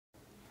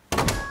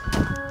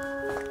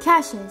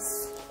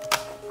Cassius,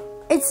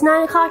 it's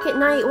 9 o'clock at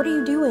night. What are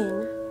you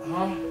doing?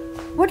 Huh?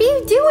 What are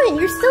you doing?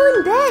 You're still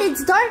in bed.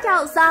 It's dark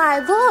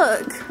outside.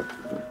 Look.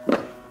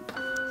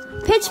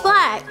 Pitch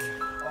black.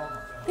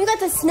 You got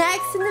the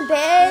snacks in the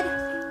bed.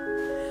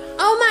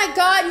 Oh my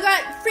God, you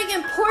got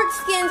freaking pork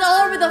skins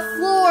all over the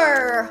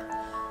floor.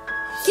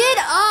 Get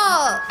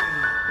up.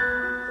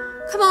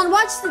 Come on,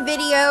 watch the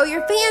video.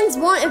 Your fans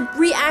want a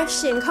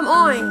reaction. Come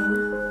on.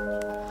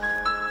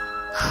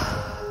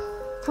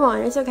 Come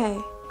on, it's okay.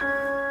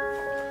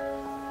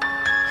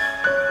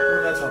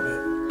 Where's that top at?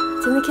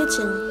 It's in the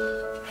kitchen.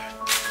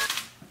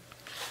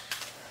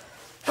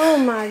 Oh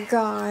my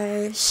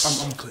gosh. I'm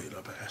gonna clean it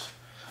up, ass.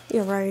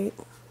 You're right.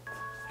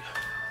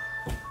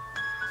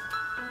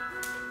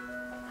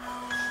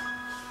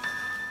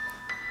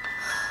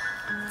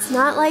 It's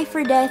not life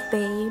or death,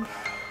 babe.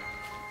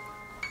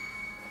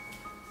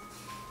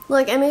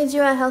 Look, I made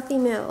you a healthy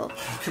meal.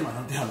 Oh, come on,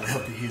 I'm down to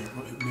help you here.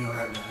 Meal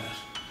right now, ass.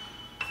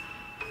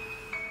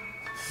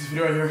 This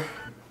video right here?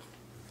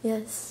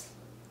 Yes.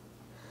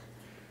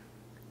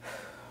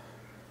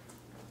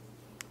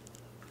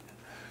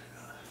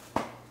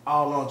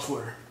 All on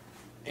Twitter,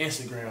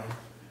 Instagram,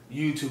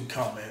 YouTube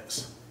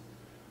comments.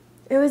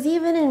 It was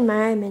even in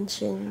my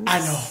mentions. I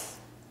know.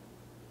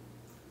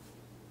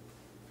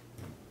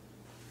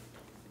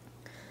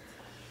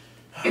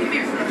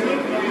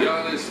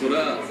 Giannis, what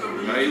up?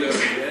 How you doing?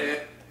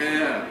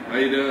 Yeah. How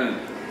you doing?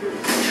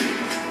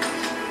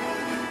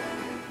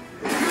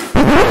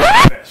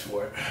 Fast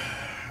forward.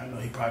 I know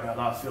he probably got a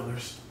lot of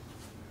fillers.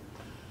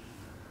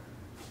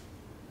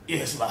 Yeah,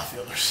 it's a lot of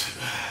fillers.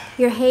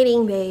 You're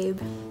hating,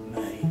 babe.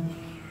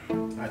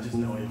 I just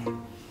know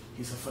him.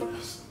 He's a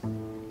finesse.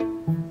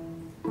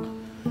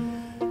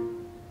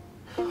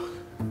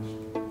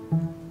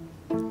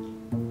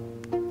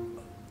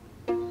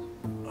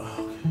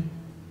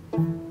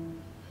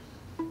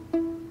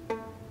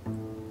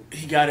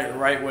 He got it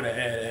right where the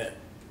ad at.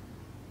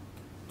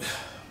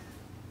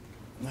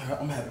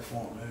 I'm happy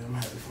for him, man. I'm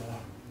happy for him.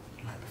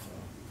 I'm happy for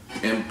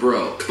him. And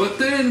broke. But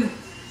then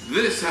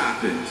this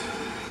happened.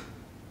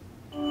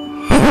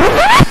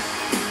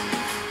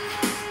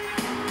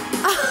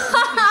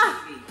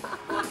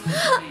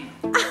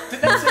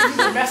 Did that say he's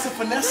a massive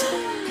finesse?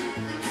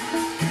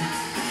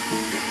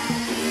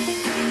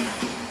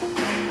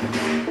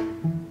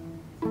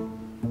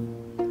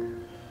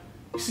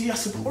 You see, I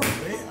support it,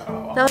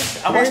 man. That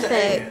was I watched the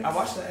perfect. ad. I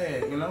watched the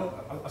ad, you know?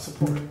 I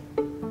support it.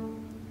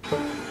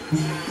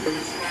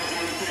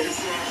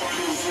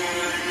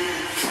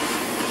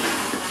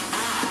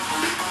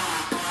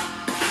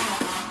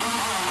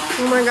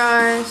 Oh my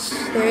gosh,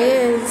 there he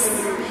is.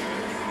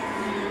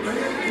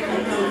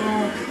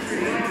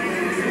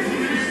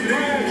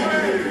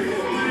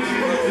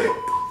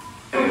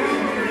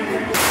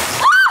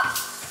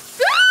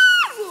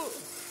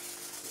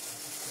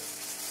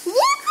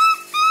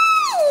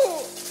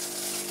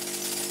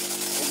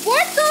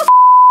 What the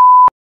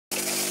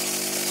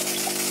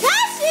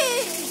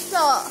Cassius!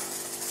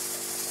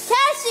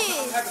 Cassius!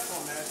 I'm happy for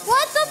him, man.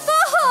 What the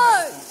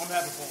fuck? I'm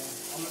happy for him.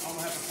 I'm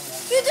happy for him.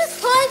 You just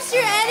punched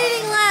your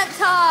editing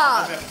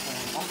laptop.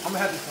 I'm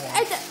happy for him.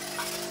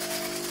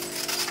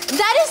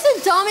 That is the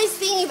dumbest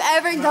thing you've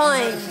ever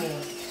done.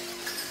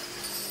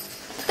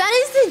 That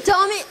is the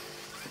dumbest.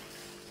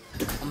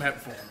 I'm happy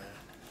for him,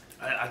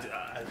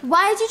 man.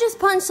 Why did you just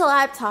punch the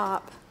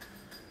laptop?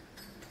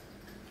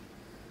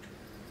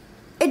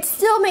 It's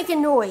still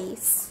making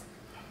noise.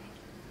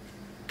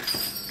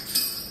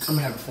 I'm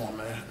happy for him,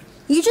 man.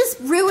 You just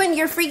ruined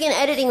your freaking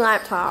editing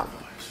laptop.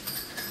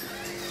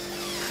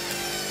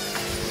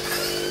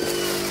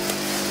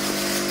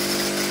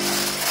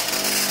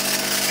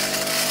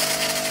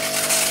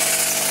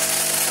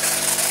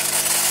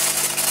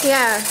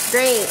 Yeah,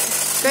 great.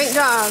 Great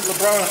job.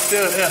 Lebron is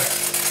still there.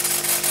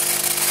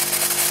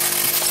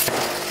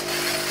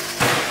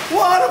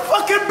 What a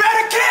fucking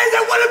better kid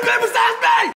than would have been besides me!